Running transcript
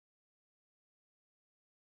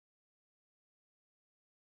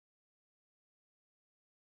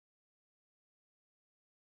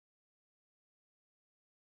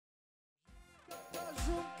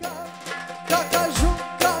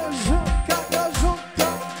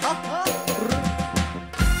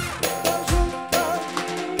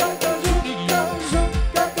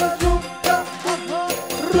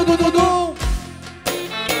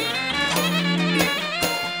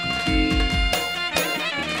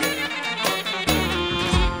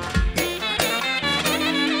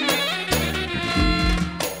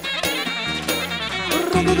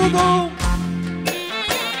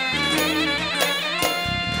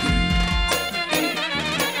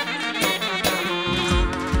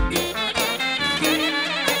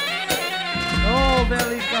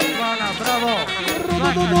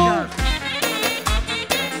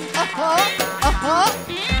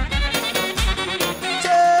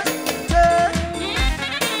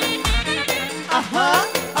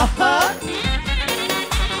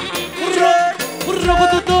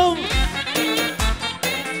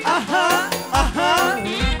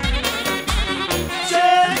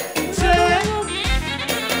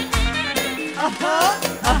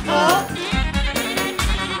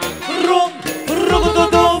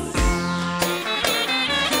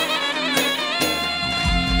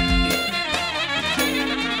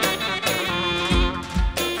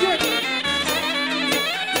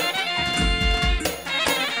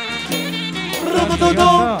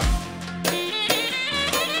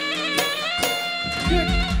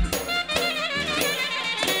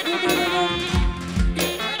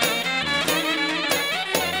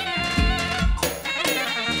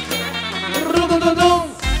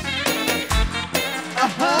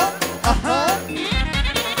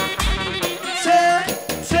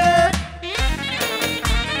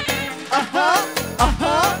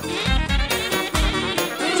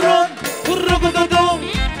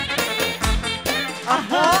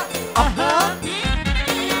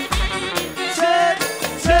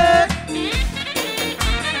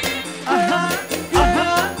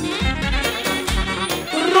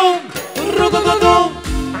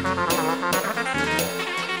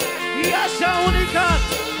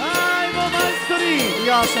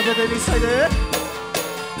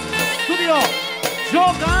Studio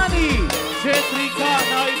Dzogani, Cetrica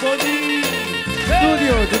najbolji.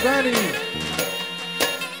 Studio Dzogani.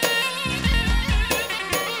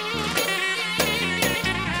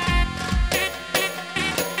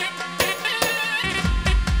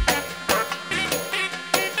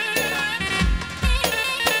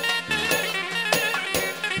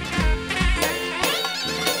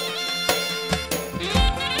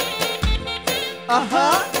 Aha,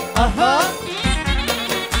 aha.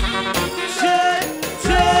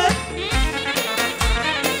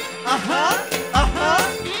 Aha, aha.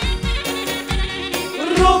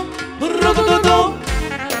 Rum, rum, dum, dum.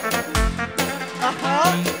 Aha,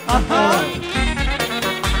 aha.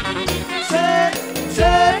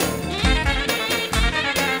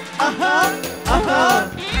 Aha,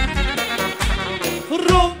 aha.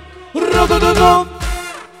 Rum, rum, dum, dum.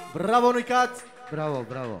 Bravo, UNIKAT. Bravo,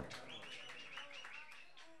 bravo.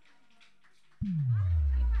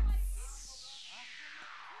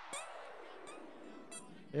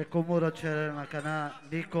 Eko mora čerena kana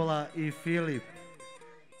Nikola i Filip.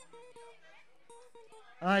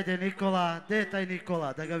 Ajde Nikola, gdje je taj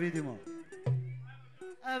Nikola, da ga vidimo.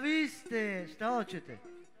 A vi ste, šta hoćete?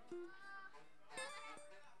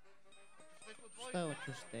 Šta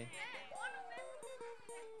hoćeš te?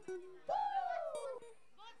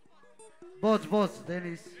 Boc,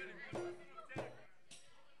 Denis.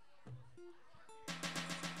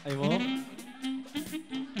 Ajmo.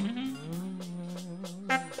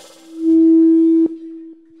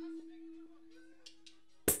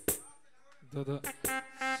 Da.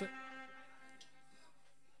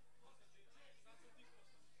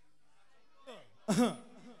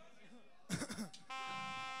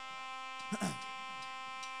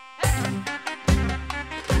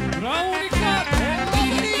 Bravo UNIKAT!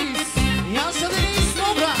 Denis! Ja sam Denis,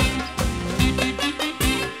 dobra!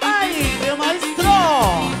 Ajde, maestro!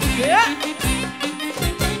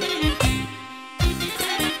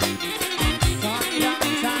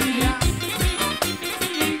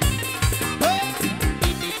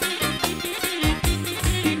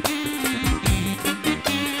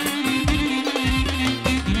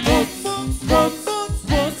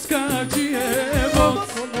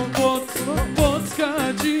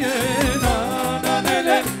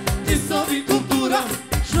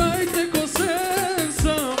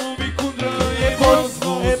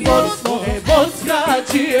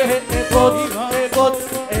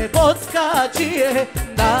 Bockacie,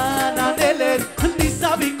 nananele, ni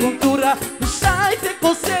sabi cultura, șaite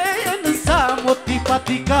cosen, samo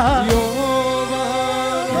tipatica. Jovan,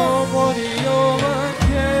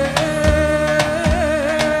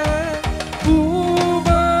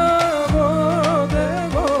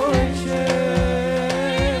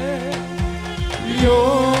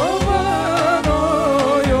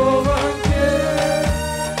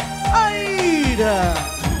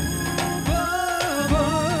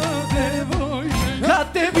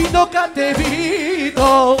 vido, kad te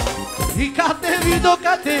vido. I kad te vido,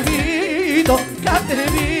 kad te vido, kad te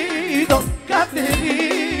vido, kad te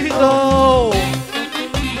vido.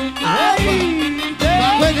 Ajde!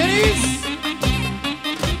 Kako je Denis?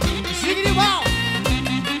 Sigri wow!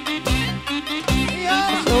 Ja,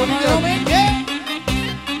 momenti!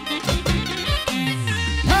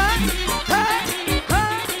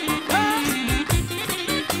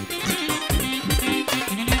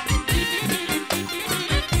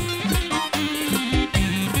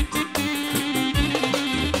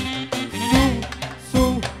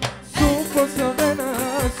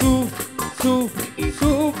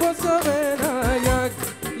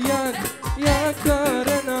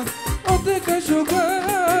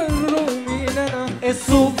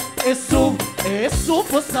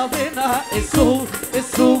 Posavena,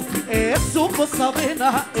 posavena,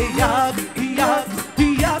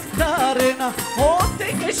 jak tarena, ote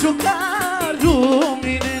che sciugaru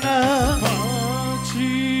minena.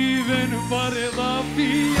 Ci ven fare la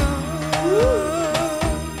via.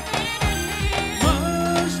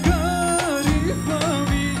 Mascari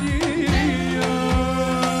famiglia.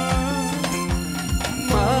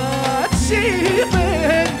 Ma ci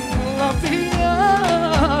ven la via.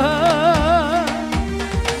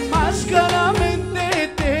 Mascaramente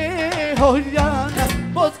te holjana,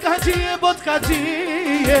 botkađije,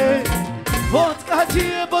 botkađije,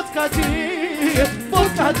 botkađije, botkađije,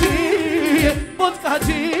 botkađije,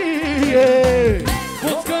 botkađije.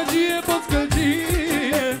 Botkađije,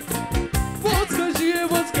 botkađije, botkađije,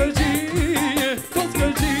 botkađije,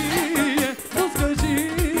 botkađije,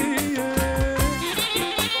 botkađije.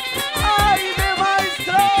 Ajde,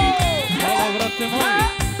 majstro! Hvala, brate moji.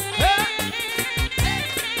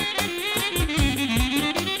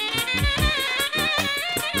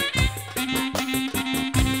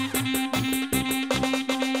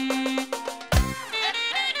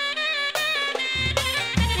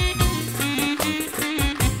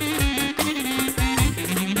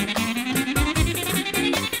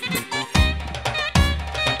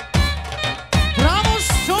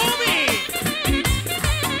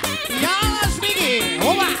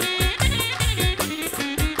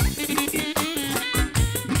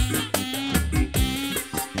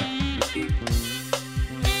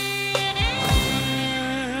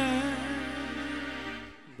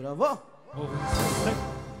 Bravo!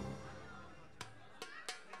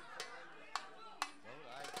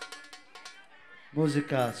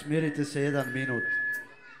 Muzika, smirite se 1 minut.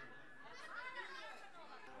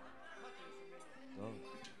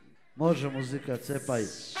 Može muzika, cepaj.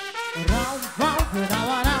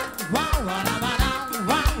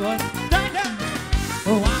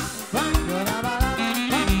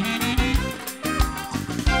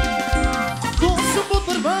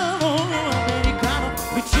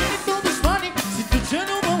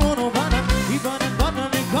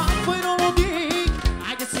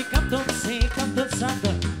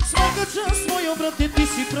 Svaka čast moj obrate, ti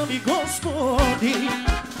si pravi gospodin.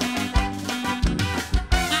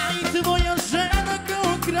 A i tvoja žena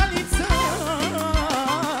kao kraljica.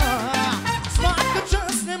 Svaka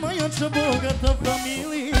čast, nema jača bogata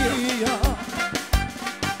familija.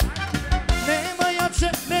 Nema jače,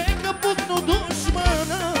 neka putnu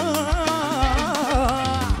dušmana.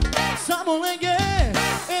 Samo lege,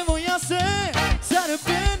 evo ja se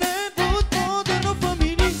zarepene put moderno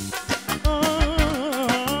familiji.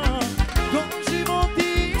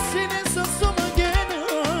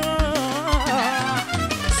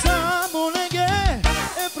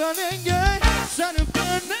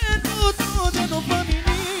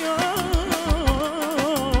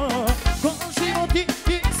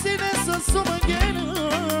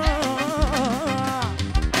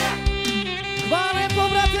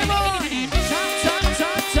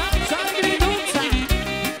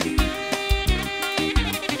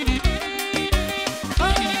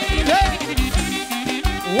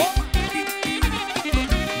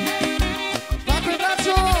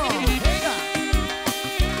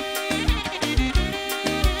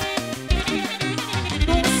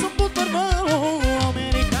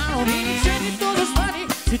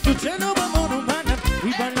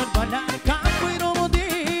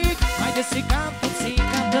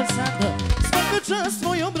 Čast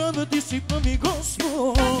tvoj obrana, ti si pravi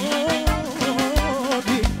gospodin.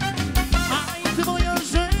 A i tvoja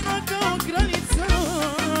žena kao kraljica.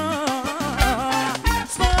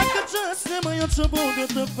 Svaka čast, nema jača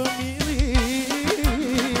bogata familija.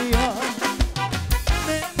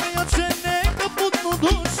 Nema jače, neka putnu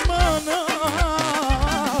dušmana.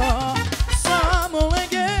 Samo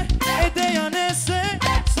lege, ideja nese,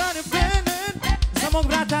 sarepene. Za mog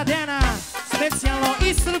brata Dena, specijalno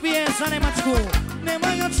iz Srbije za Nemačku.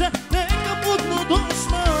 nema jače, neka budno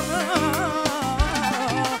došla.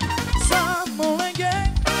 Samo lege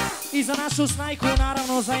i za našu snajku,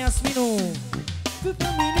 naravno za Jasminu.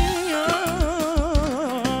 Minija,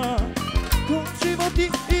 ko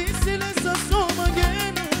životi i sile sa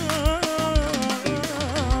somagena.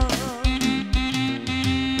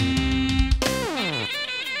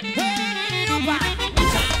 Hej, opa!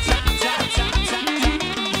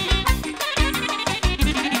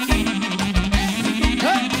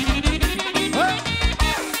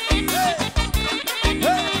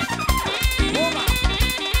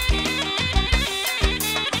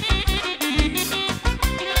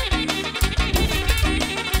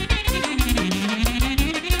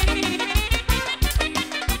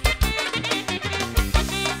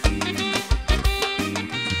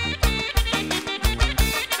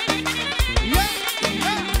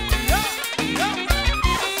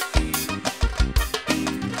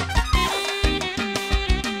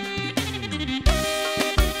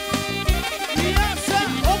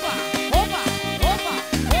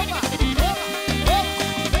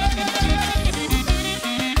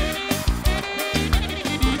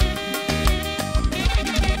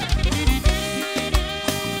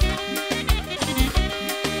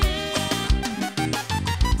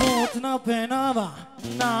 Penava,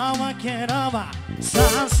 nama kerava,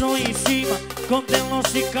 saso i sima, con dello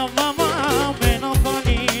si cavava, meno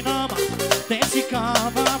paninama, te si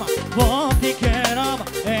cavava, voti kerava,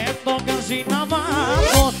 e to casinava,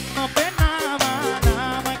 potno penava,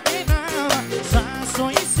 nama kerava, saso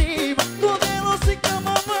i sima, con dello si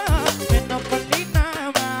cavava, meno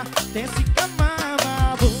paninama, te si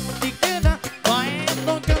cavava, voti kerava, e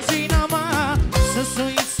to casinava, saso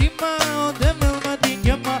i sima, de melma di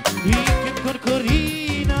chiama.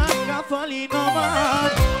 Corina, Cafalinova,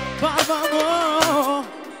 Barbamo,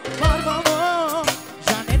 Barbamo,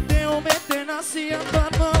 Janete o mete nascia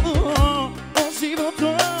Barbamo, não se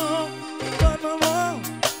voltou, Barbamo,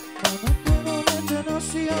 Janete o mete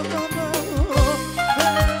nascia Barbamo,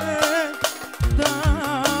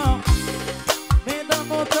 me dá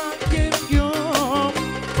mota que eu,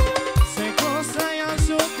 se cosa a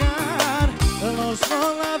jogar, los no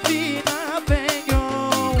la vida vengo.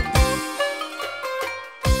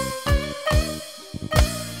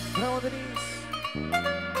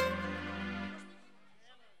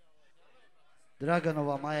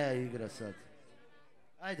 Draganova Maja igra sad.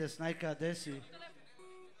 Ajde, snajka, desi.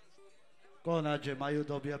 Ko nađe Maju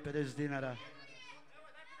dobija 50 dinara.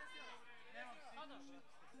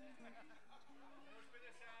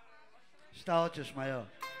 Šta hoćeš, Majo?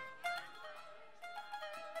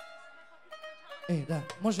 Da,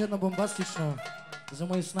 može jedno bombastično za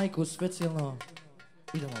moju snajku specijalno.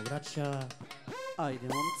 Idemo, braća. Ajde,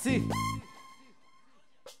 momci.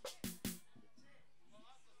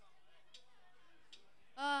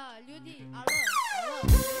 Ljudi, alo.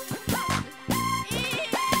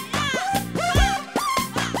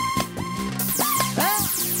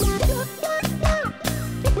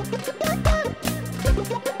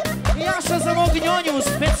 Jaša za mog njonju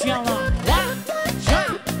specijalno.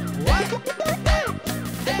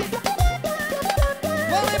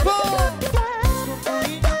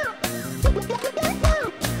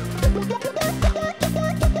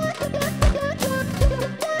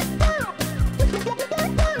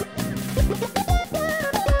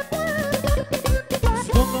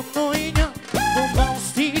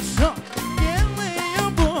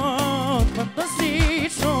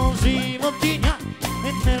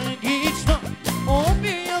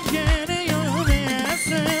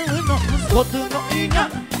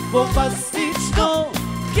 Bombastično,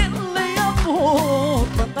 genijalno,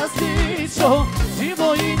 fantastično,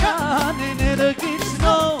 živojinjan,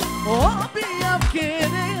 energično, obijam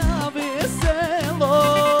kereja veselo.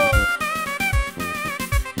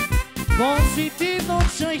 Pozitivno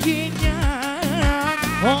čajinjan,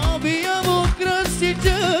 obijam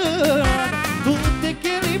ukrasićan, tu te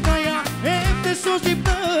kelimaja, te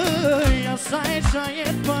suživnaja,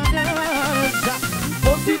 sajčajet panarza.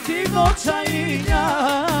 Pozitivno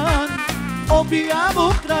čajinjan, obijam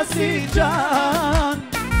ukrasićan,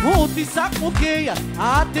 utisak mukeja,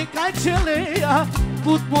 a te kaj čeleja,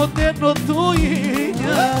 put moderno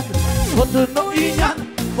tujinjan. Moderno injan,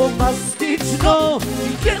 bombastično,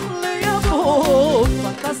 genijalno,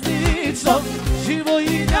 fantastično,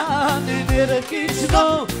 živojinjan,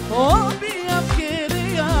 energično, obijam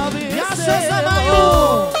kereja veselo. Jaša za Maju!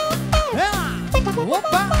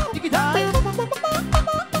 Opa, digital!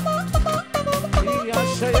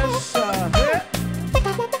 Jaša, Jaša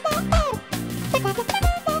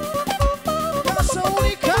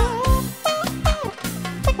UNIKAT!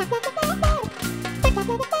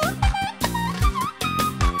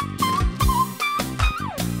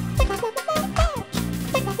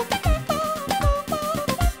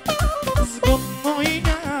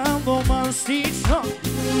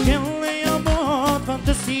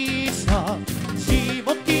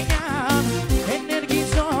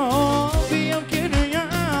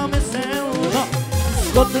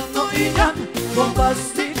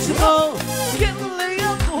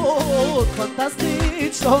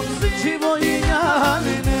 fantastično, živo i ja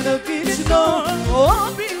energično,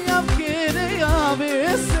 obijam kere ja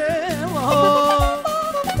veselo.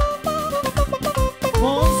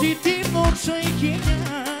 Pozitivno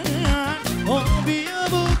čajkinja,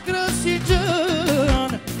 obijam ukrasiđan,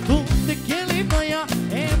 tu te kelipnaja,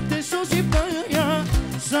 te šušipaja,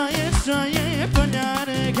 saje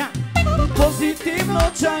panjarega. Pozitivno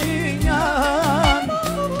čajinjan,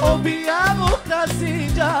 obijam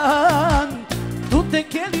ukrasiđan, tu te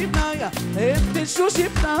kelipnaja, te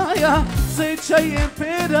šušipaja, saje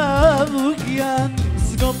panjarega.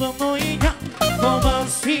 Zgodno i ja,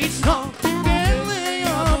 bombastično,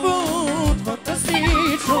 geleja bud,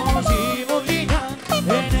 fantastično, živo i ja,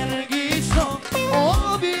 energično,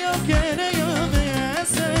 obijam kereja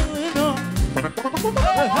veselino.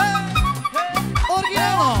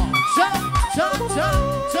 Originalno, ča.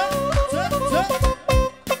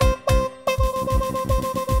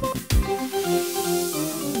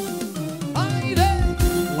 Ajde,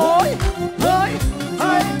 Oj,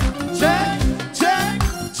 check.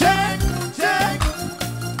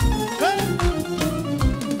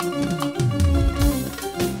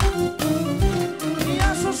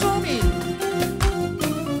 Ja sam šumi.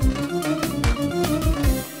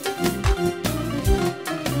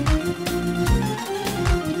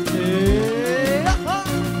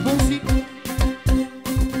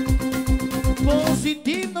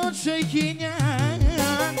 Pozitivno čehinja,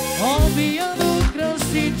 obijam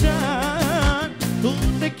ukrasiđan, tu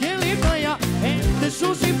te kelipaja, te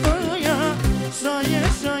šušipaja, saje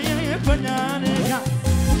panjaneja.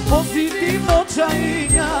 pozitivno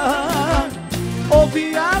čajinjan,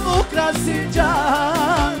 obijam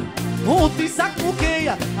ukrasiđan, utisak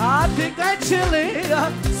mukeja, a te gajčeleja,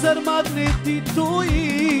 zar magneti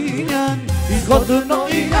tujinjan. Izgodno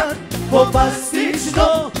i ja,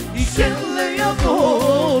 bombastično, i geleja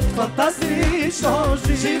bud, fantastično,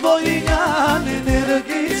 živo i ja,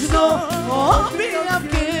 energično, obijam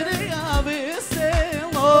kereja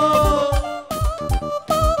veselo.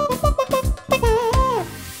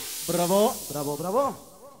 Bravo, bravo, bravo.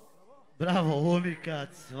 Bravo, Unikat,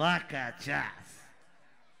 svaka čast.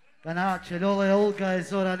 Kanače, Ljole, Olga i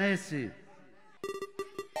Zora Nesi.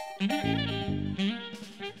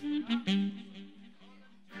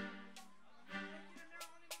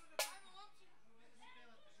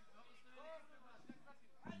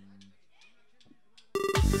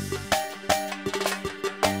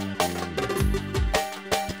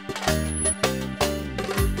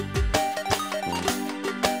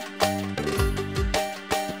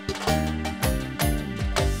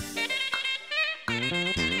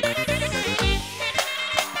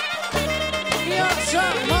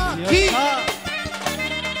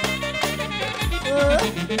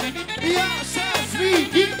 Ja sam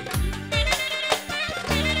sviki.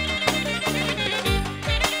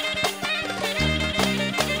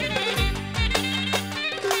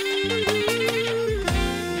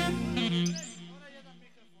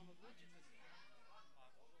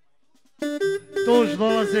 Tuž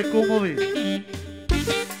dolaze kumovi.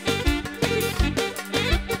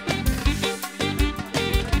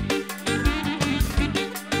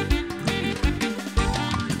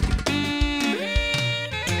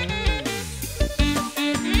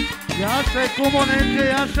 Jaša, kumo, neće,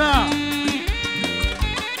 Jaša.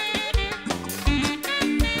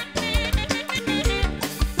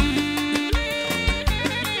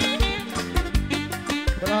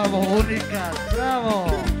 Bravo, Unikat,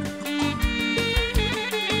 bravo.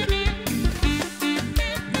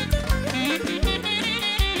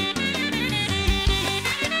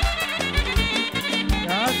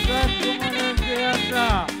 Jaša, kumo, neće,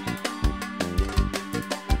 Jaša.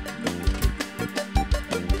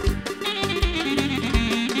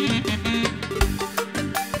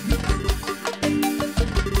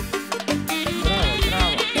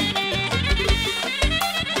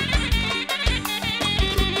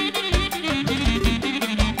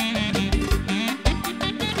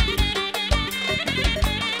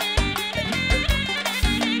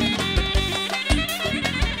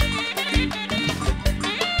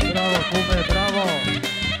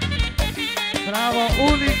 Bravo,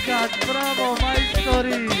 Unikat, bravo,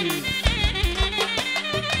 majstori!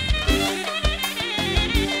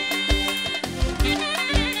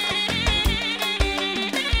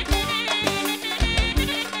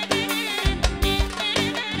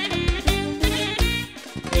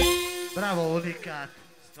 Bravo, Unikat,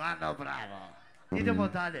 stvarno bravo. Idemo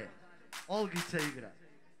dalje. Olgica igra.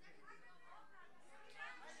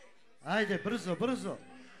 Ajde, brzo, brzo.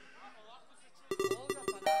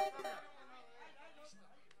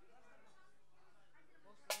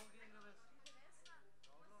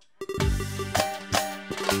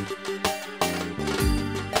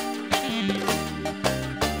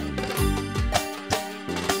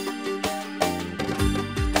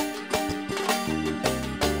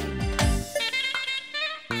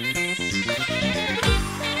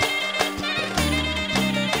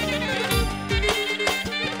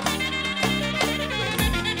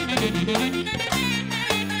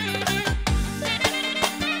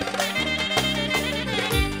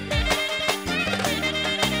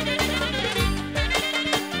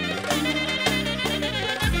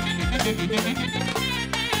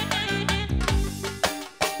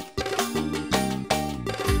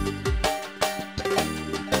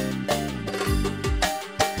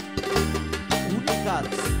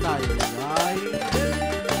 Unikat style, ajde.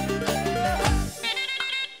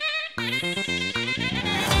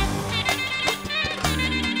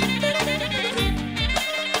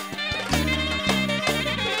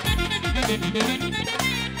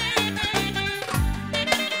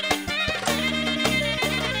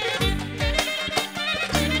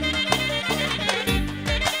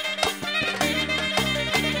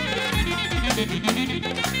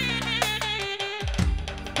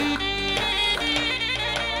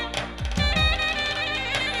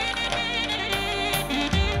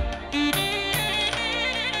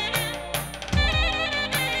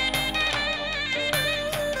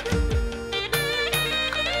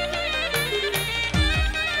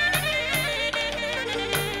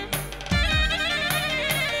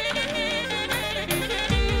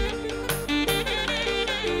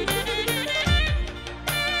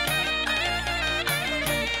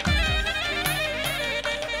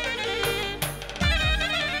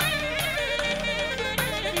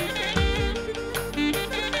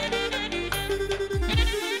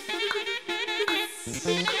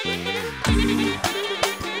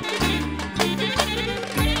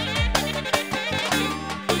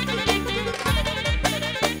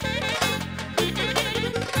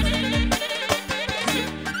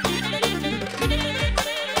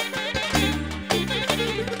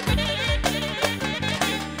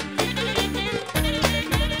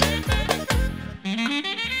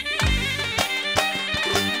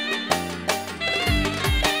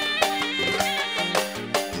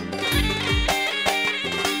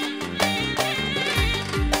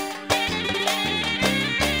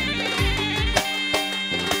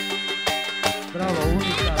 Bravo,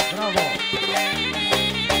 Unikat, bravo.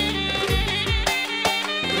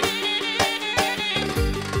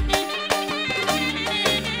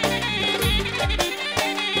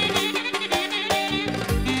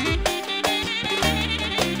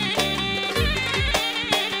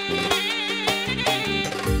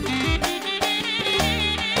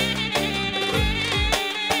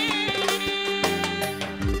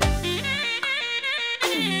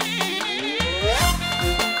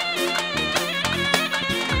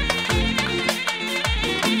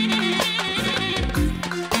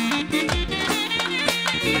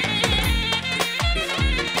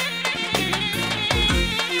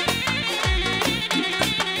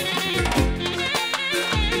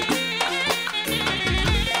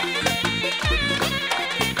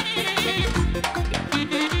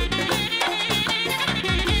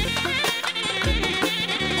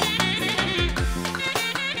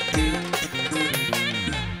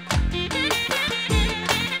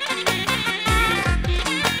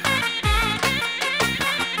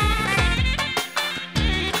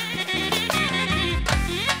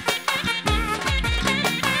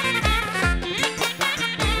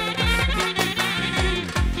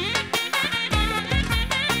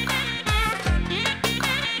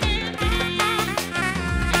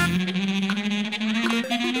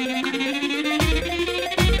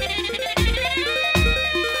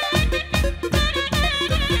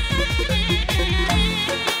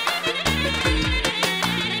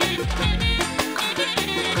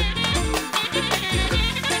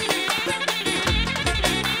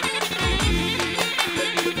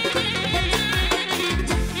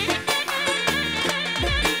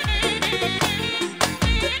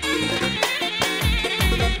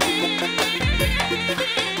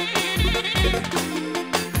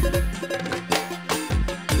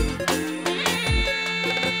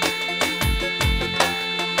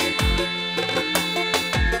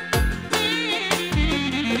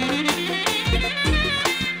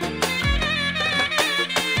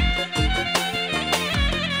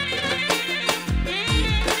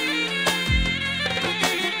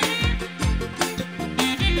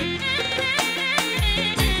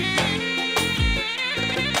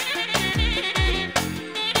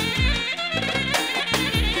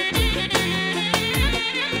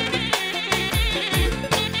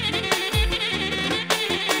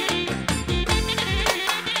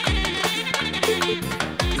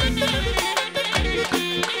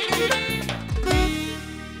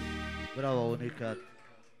 Bravo, Unikat.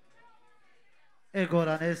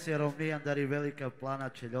 Egora Nesje Romnijan dari Velika Plana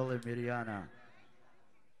Čeljole Mirjana.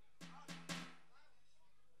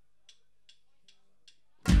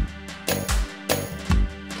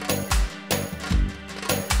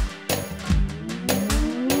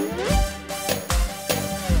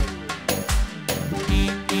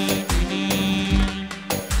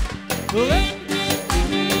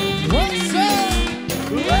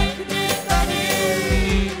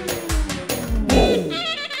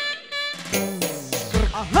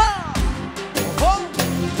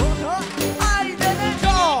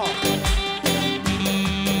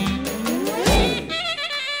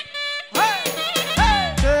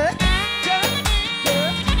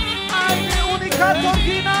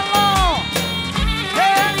 Imaginalo!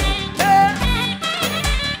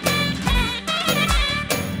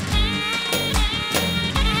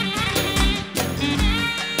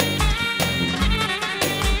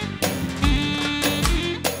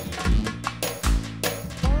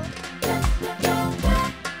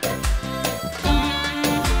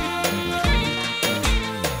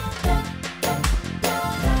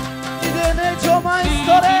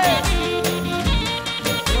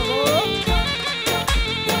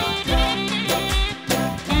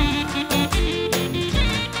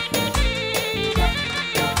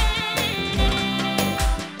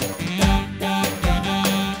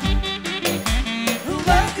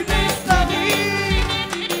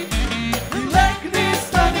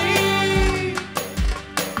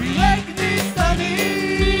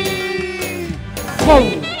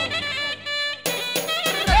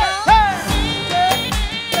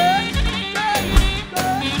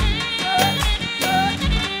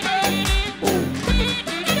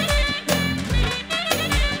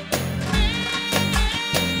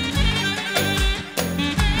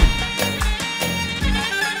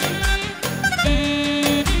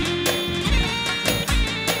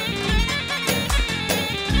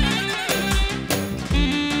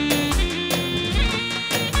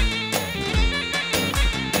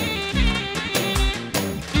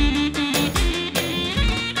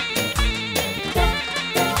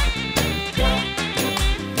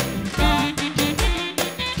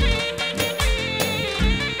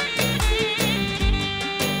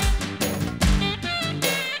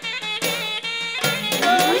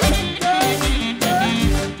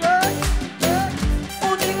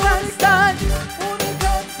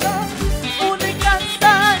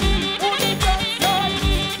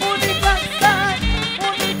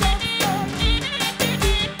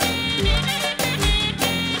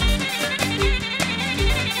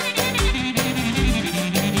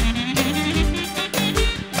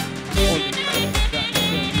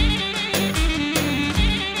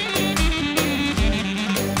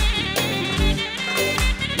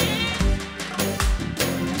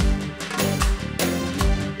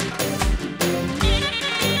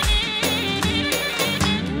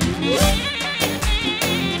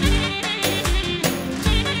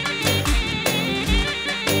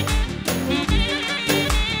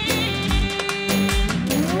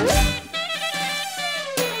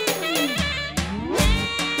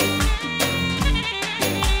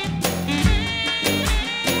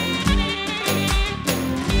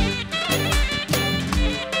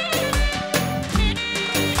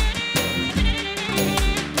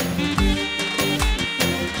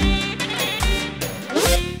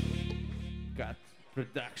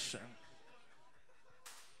 Production.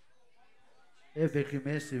 Ebeki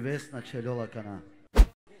Mesi Vesna Čeljola Kana.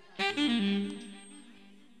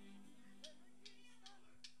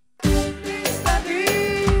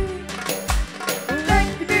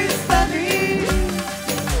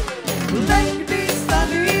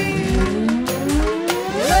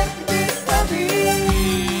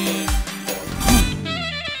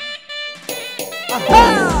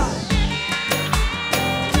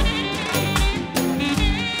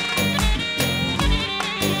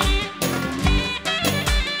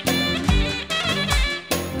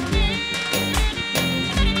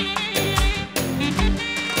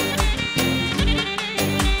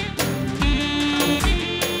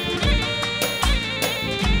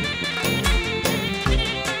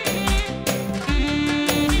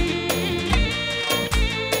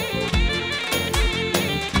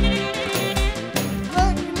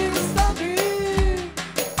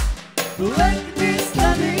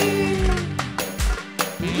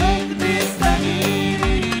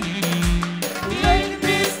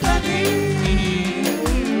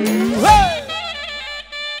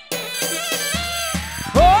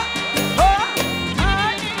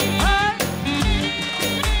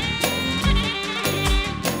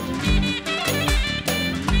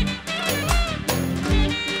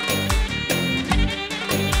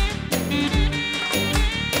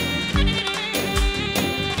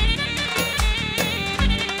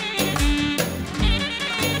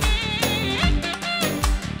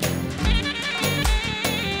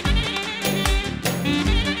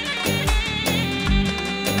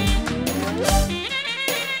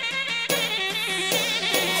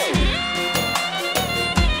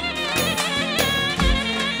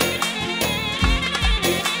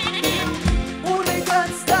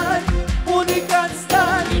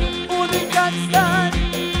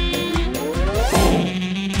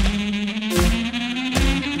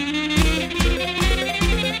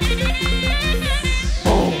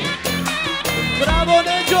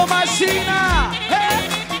 Mașina! Hey,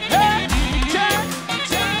 hey, check!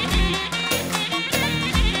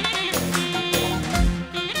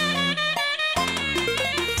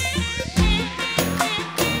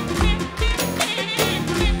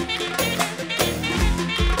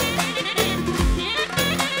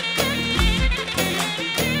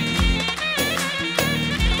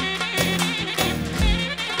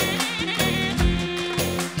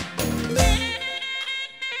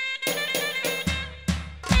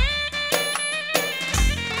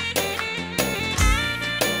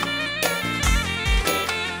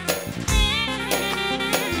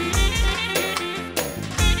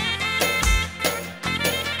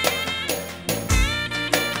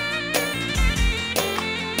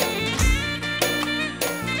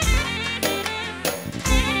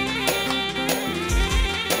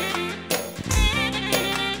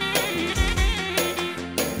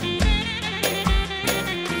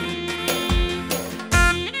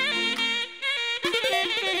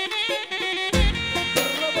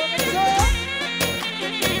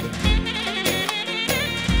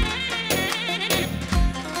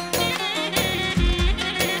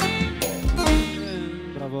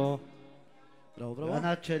 Bravo. Bravo, bravo.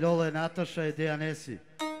 Anače, Ljole, Nataša i Dejan Esi.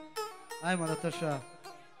 Ajmo, Nataša.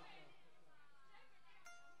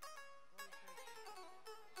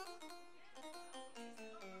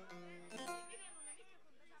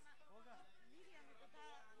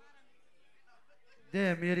 Gde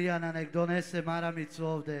je Mirjana, nek donese maramicu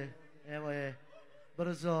ovde. Evo je,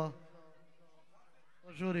 brzo.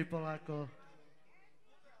 Požuri polako.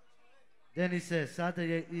 Denise, sada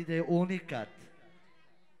ide Unikat.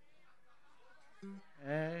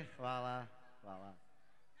 Hvala, hvala.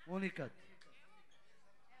 Unikat.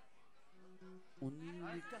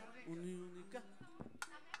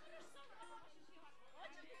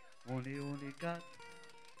 Unikat.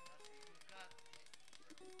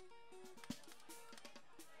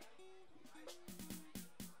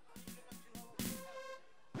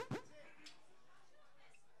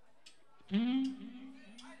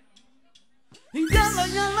 Yala,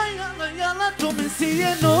 yala, yala, yala, tome si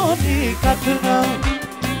je unikat nam.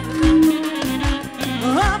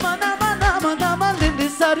 Aman, aman, aman, aman, lende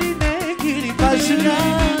sarine giri pažnja.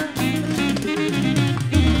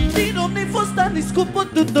 Dinom ni fostani skupo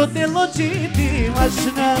tutto telo čini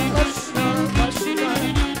lažna.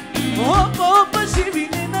 Opa, opa, živi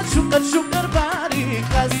nena šukar, šukar, bari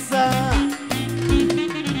kasa.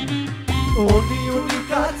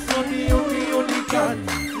 Unikat, unikat.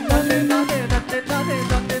 Nane, nane, nane, nane,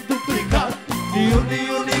 nane, duplikat.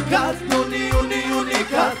 Unikat,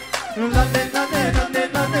 unikat. Nane, nane, nane,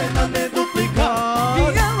 nane, nane,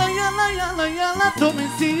 duplikat. Jala, jala, jala, jala, tome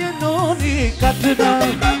si je unikat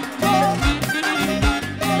nam.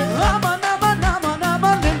 Aman, aman, aman,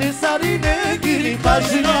 aman, nene sarine giri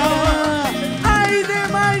pažnja. Ajde,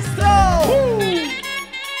 maestro!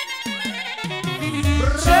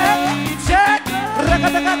 Check, check,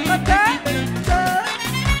 rakatakakata.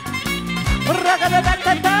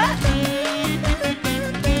 Rakatakakata.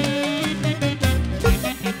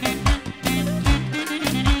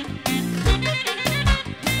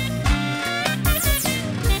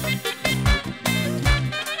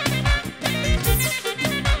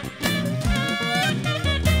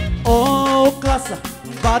 O klasa,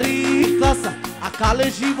 bari klasa, a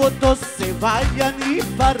kale životo se valja ni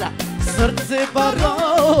para. Srce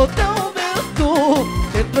baro te oveltu,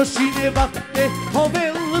 te trošine vakte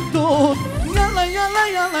oveltu. Jala, jala,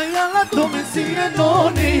 jala, jala, tome si je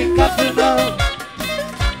unikat nam.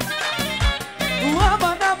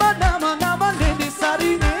 Aman, aman, aman, aman, nene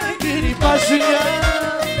sarine giri pažnja.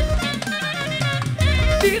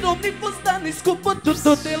 Dinom ni postani skupo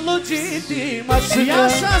tutto telo čini mašnja.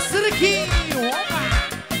 Jaša Srki,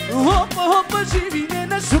 opa, opa, živi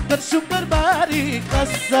nena šukar, šukar, bari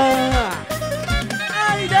kasa.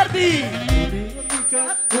 Ajde, Ardi!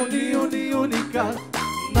 Unikat.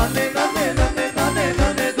 Nane, nane, nane, nane,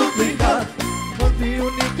 nane, duplikat.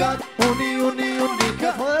 Unikat,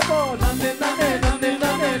 unikat. Nane, nane, nane,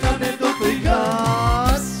 nane, nane,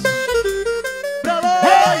 duplikat. Bravo!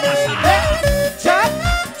 Hey, Jaša! Čak,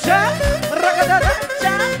 čak, ragadada,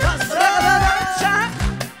 čak, ragadada, čak.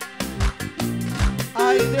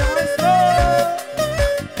 Ajde, maestro!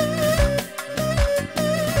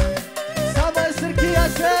 Samo je Srki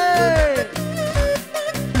jače!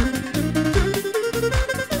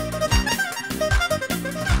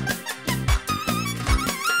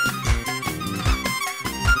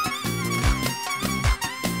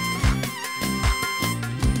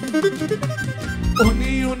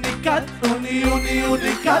 Unikat,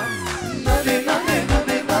 unikat. Nane, nane,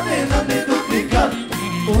 nane, nane, nane, duplikat.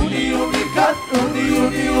 Unikat,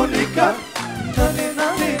 unikat. Nane,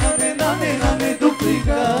 nane, nane, nane, nane,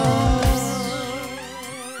 duplikat.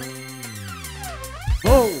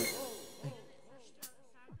 Oh!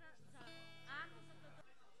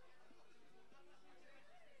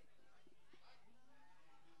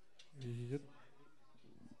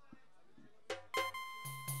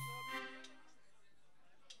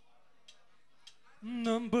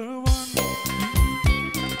 Number one.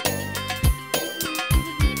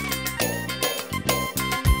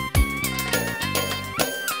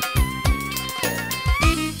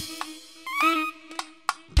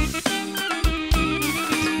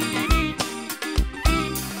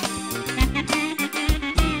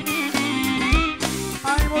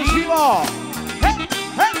 Ajmo živo! Hej,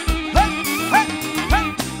 hej, hej, hej, hej,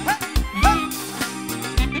 hej, hej!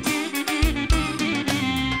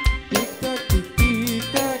 Tik-tak,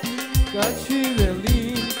 tik-tak, kad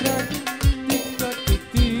šivelim trak. Tik-tak,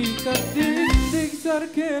 tik-tak, tik-tik,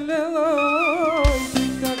 sarkeleloj.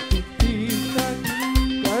 Tik-tak, tik-tak,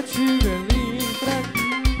 kad šivelim trak.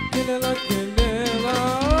 Kelela, kelela,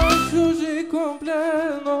 žuži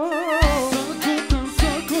kompleno. Sakutan,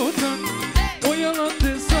 sakutan,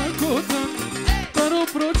 ojalante, sakutan.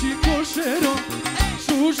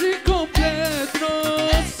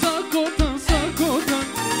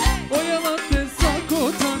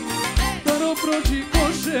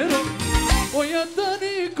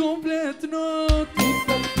 kompletno.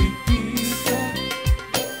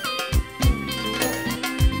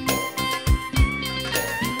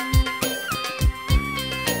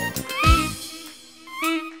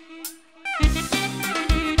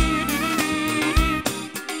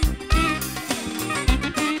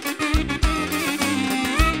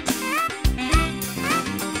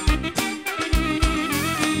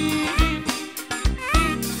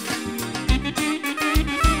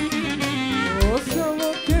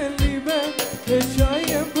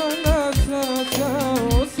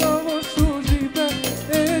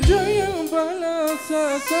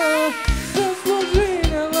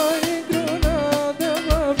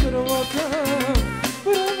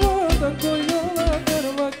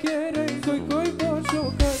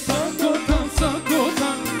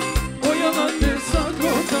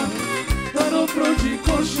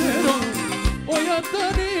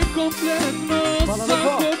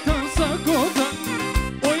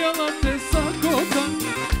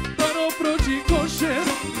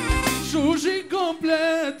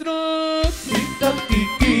 Tik-tak,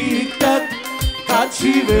 tik-tak.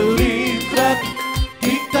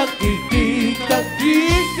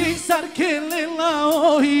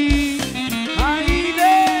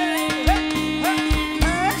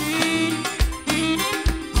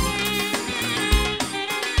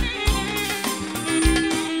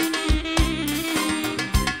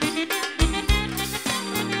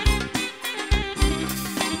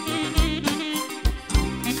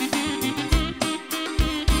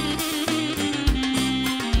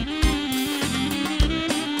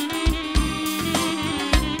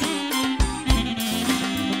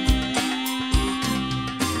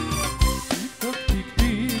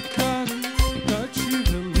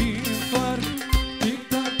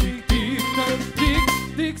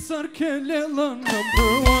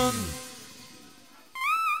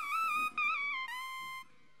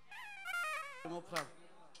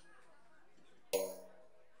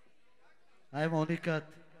 Hai mă, UNIKAT.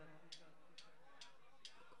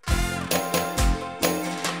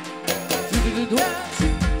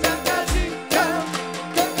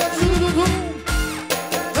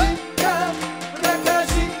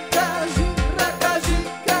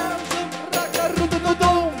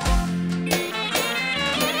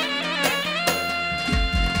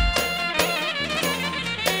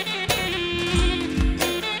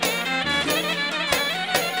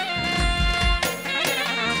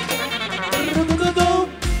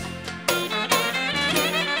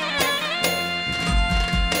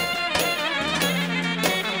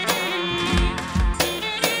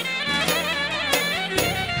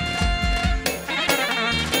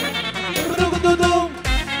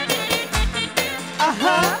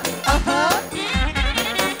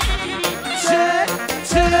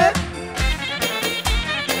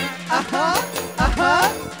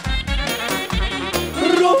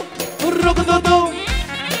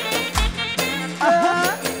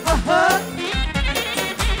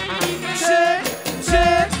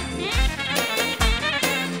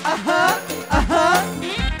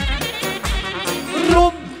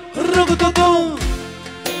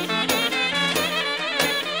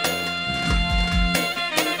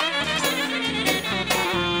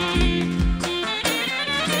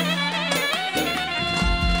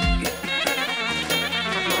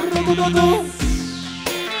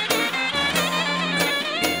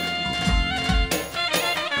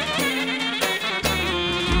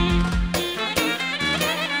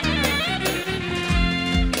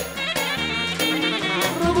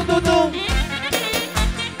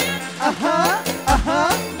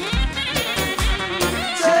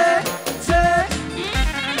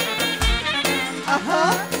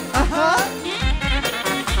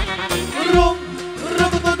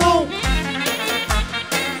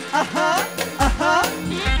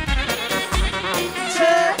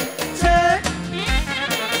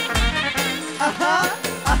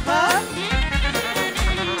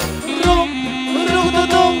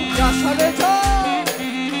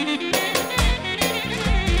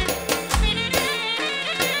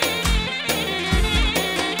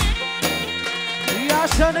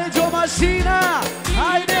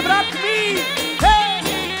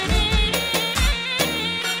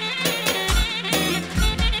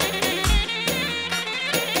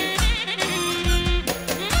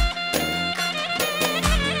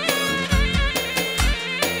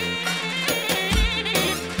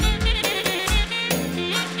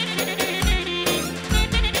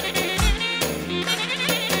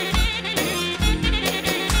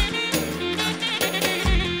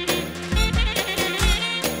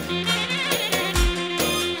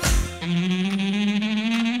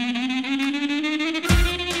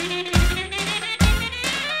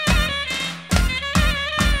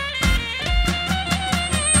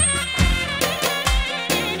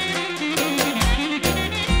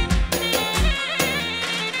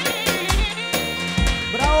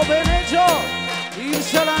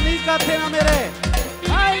 namere!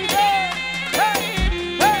 Hajde! Hej!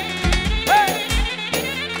 Hej! Hej!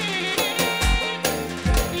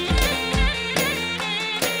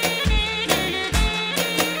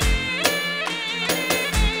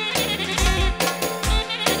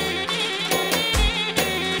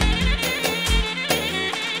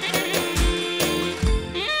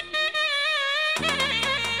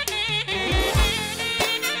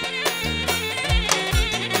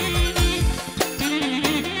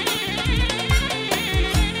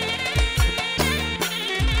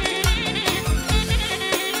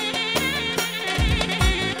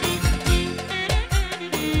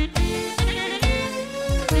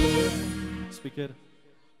 Speaker.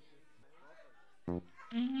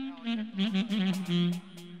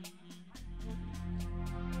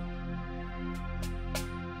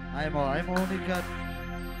 Ajmo Unikat.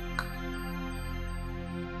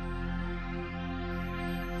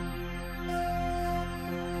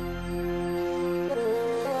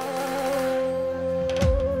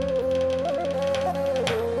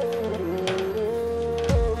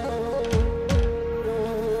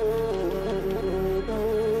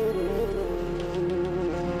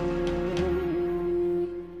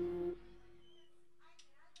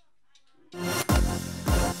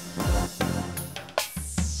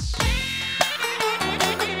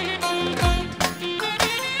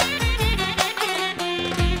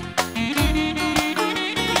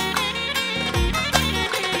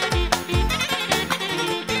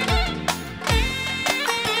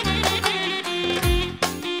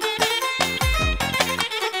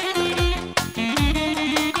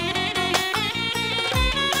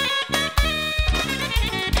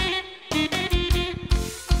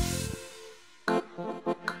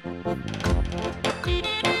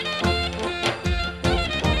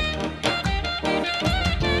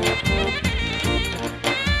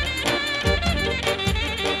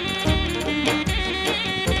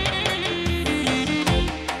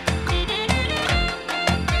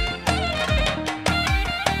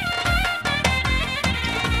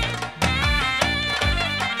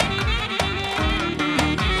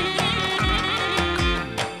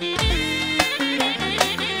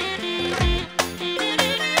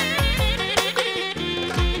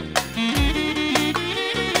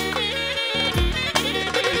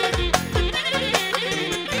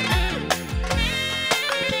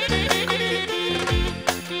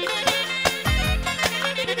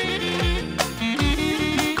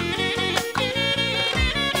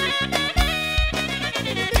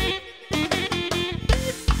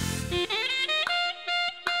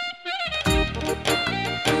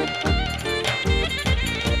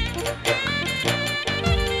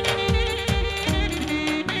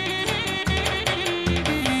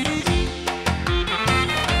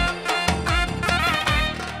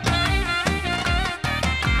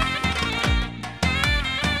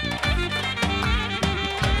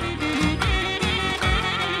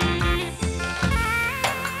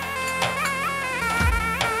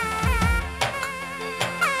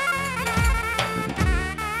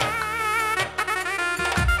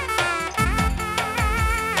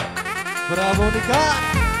 Bravo, UNIKAT!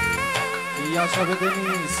 I așa vedem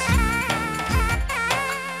ins.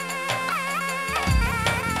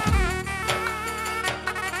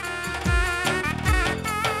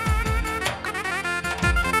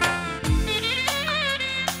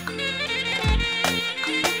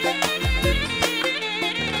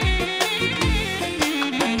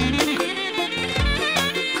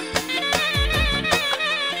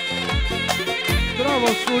 Bravo,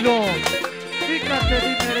 Suljo! Fikate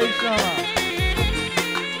dimere i šala!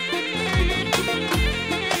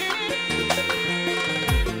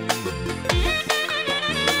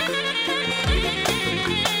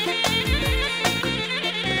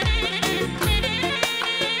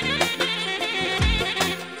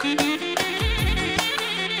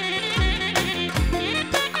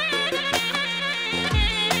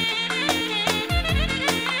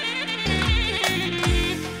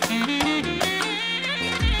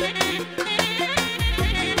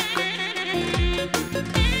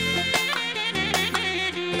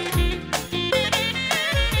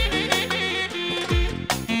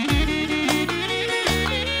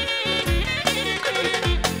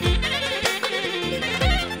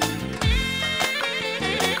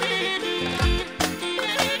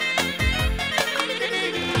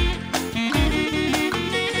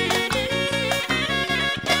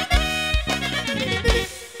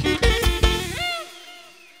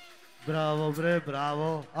 Bravo bre,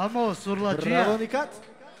 bravo. Amo, surlađija. Bravo, UNIKAT!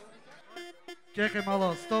 Čekaj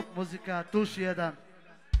malo, stop muzika, tuš jedan.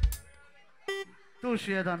 Tuš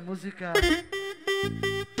jedan, muzika.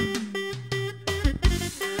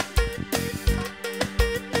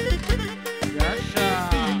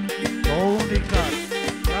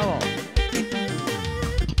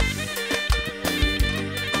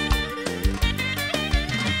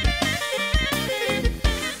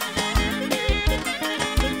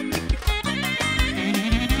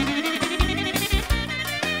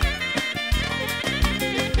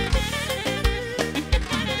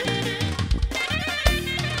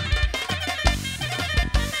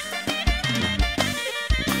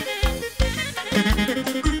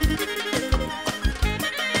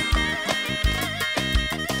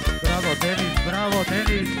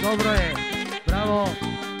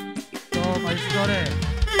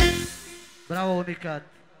 Unikat.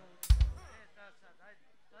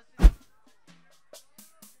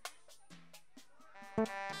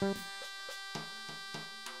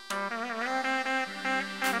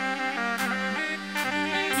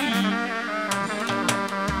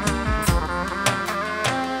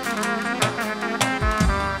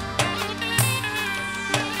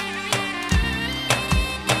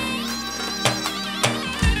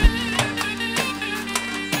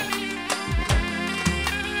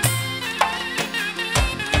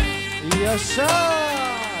 Yaşa!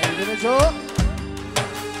 Idemo Đo!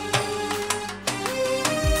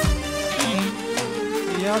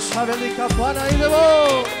 Yaşa velika plana,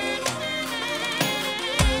 idemo!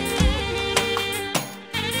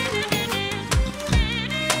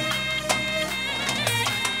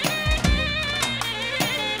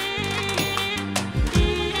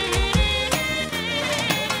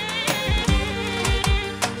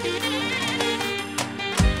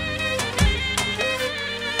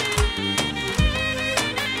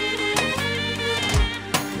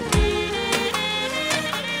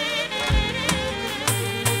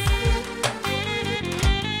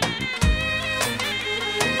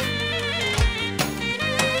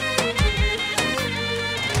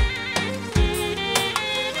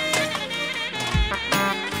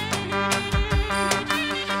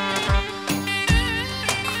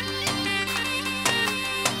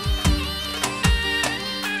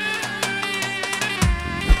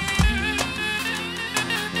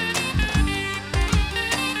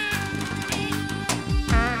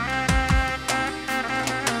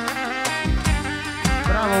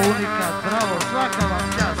 Bravo Unikat, bravo, svaka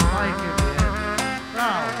vam čast, majke mi.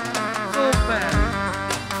 Bravo, super.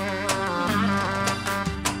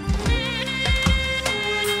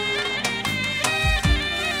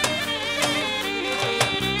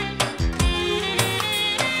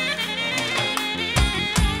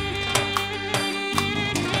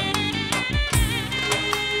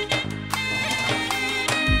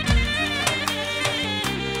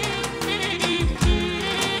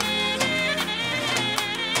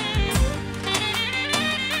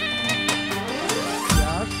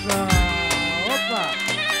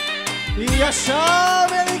 I Yaşa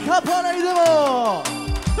velika plana, idemo!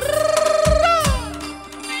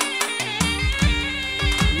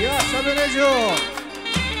 Yaşa Beneđo!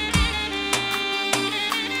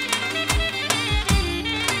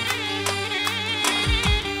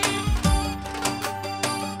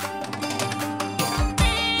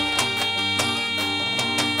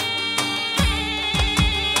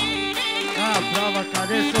 Brava,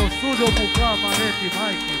 къде се Судьо пука манети,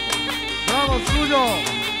 майки. Браво, Судьо!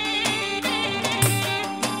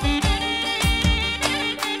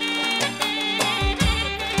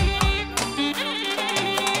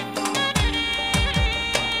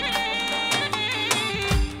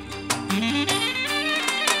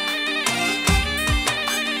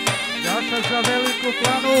 Jaša za veliku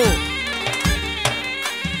planu.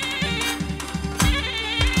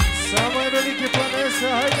 Samo je velike planese,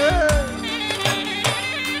 hajde!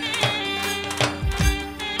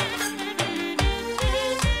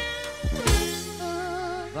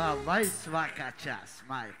 Vama i svaka čast,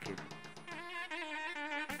 majke.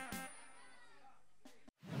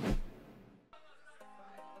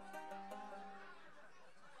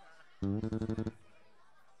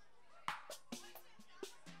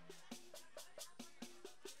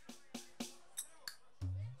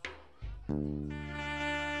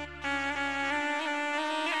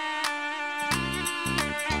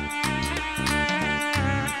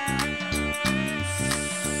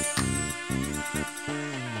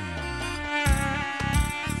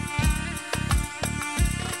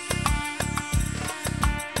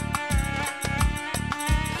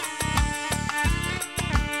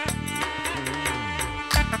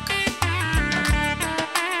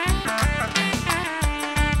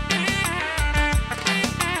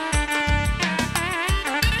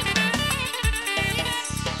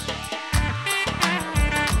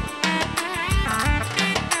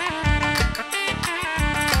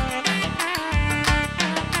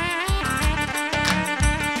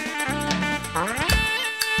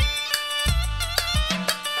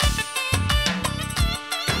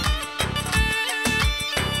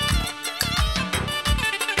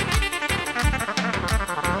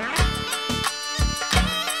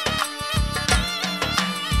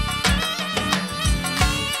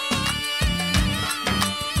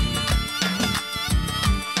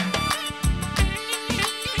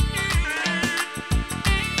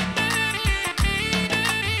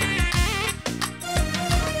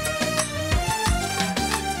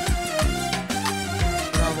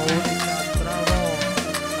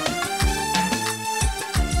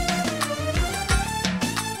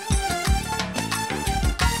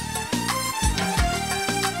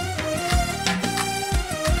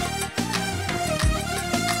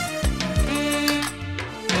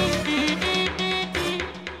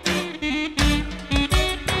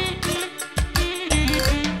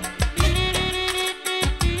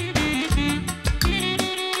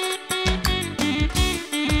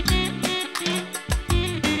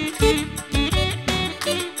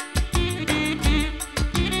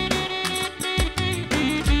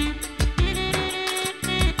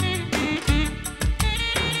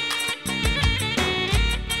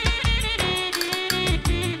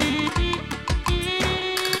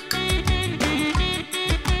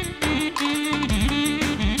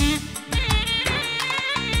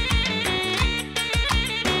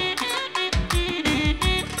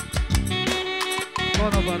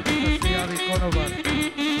 konobar, neka se javi konobar.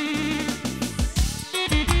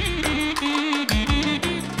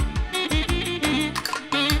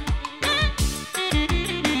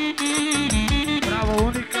 Bravo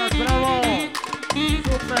Unikat, bravo!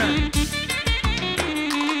 Super!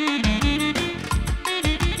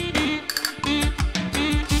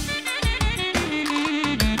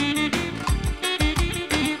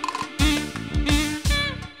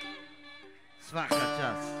 Svaka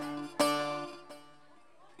čast.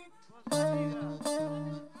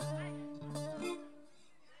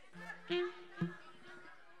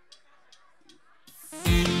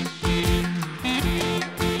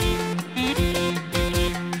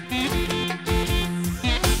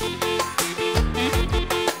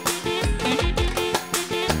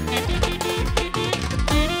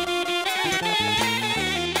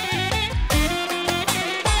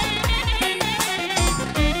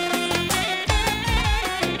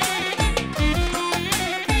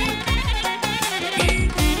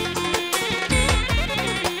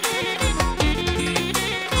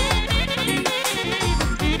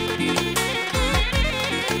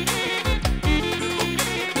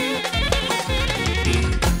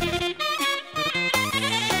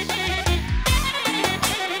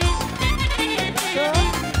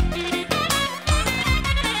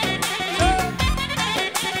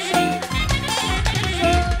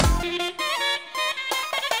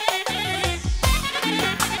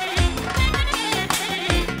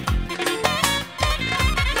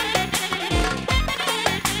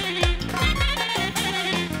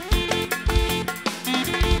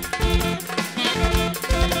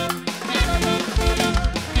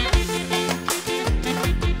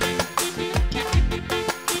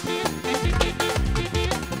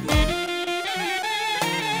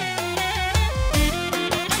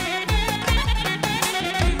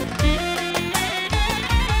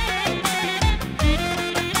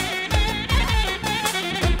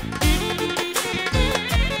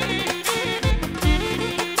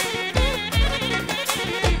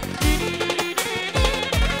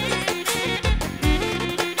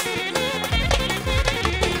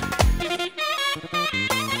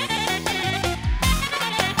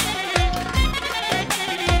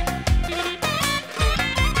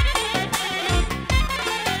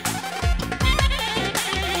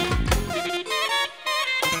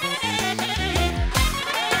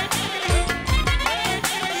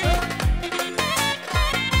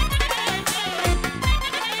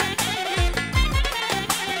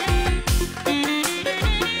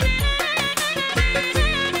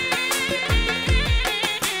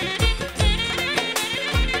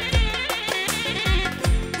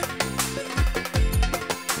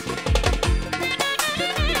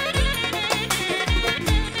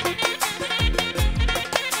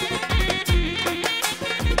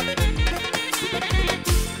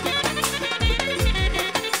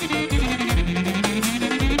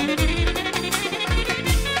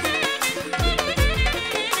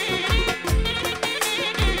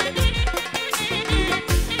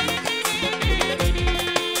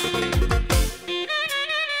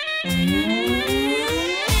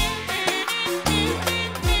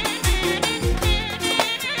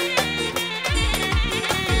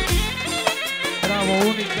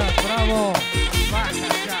 Unikat, bravo! Svaka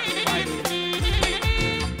čast, majke!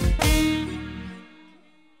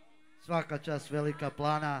 Svaka čast, velika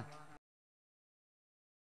Plana.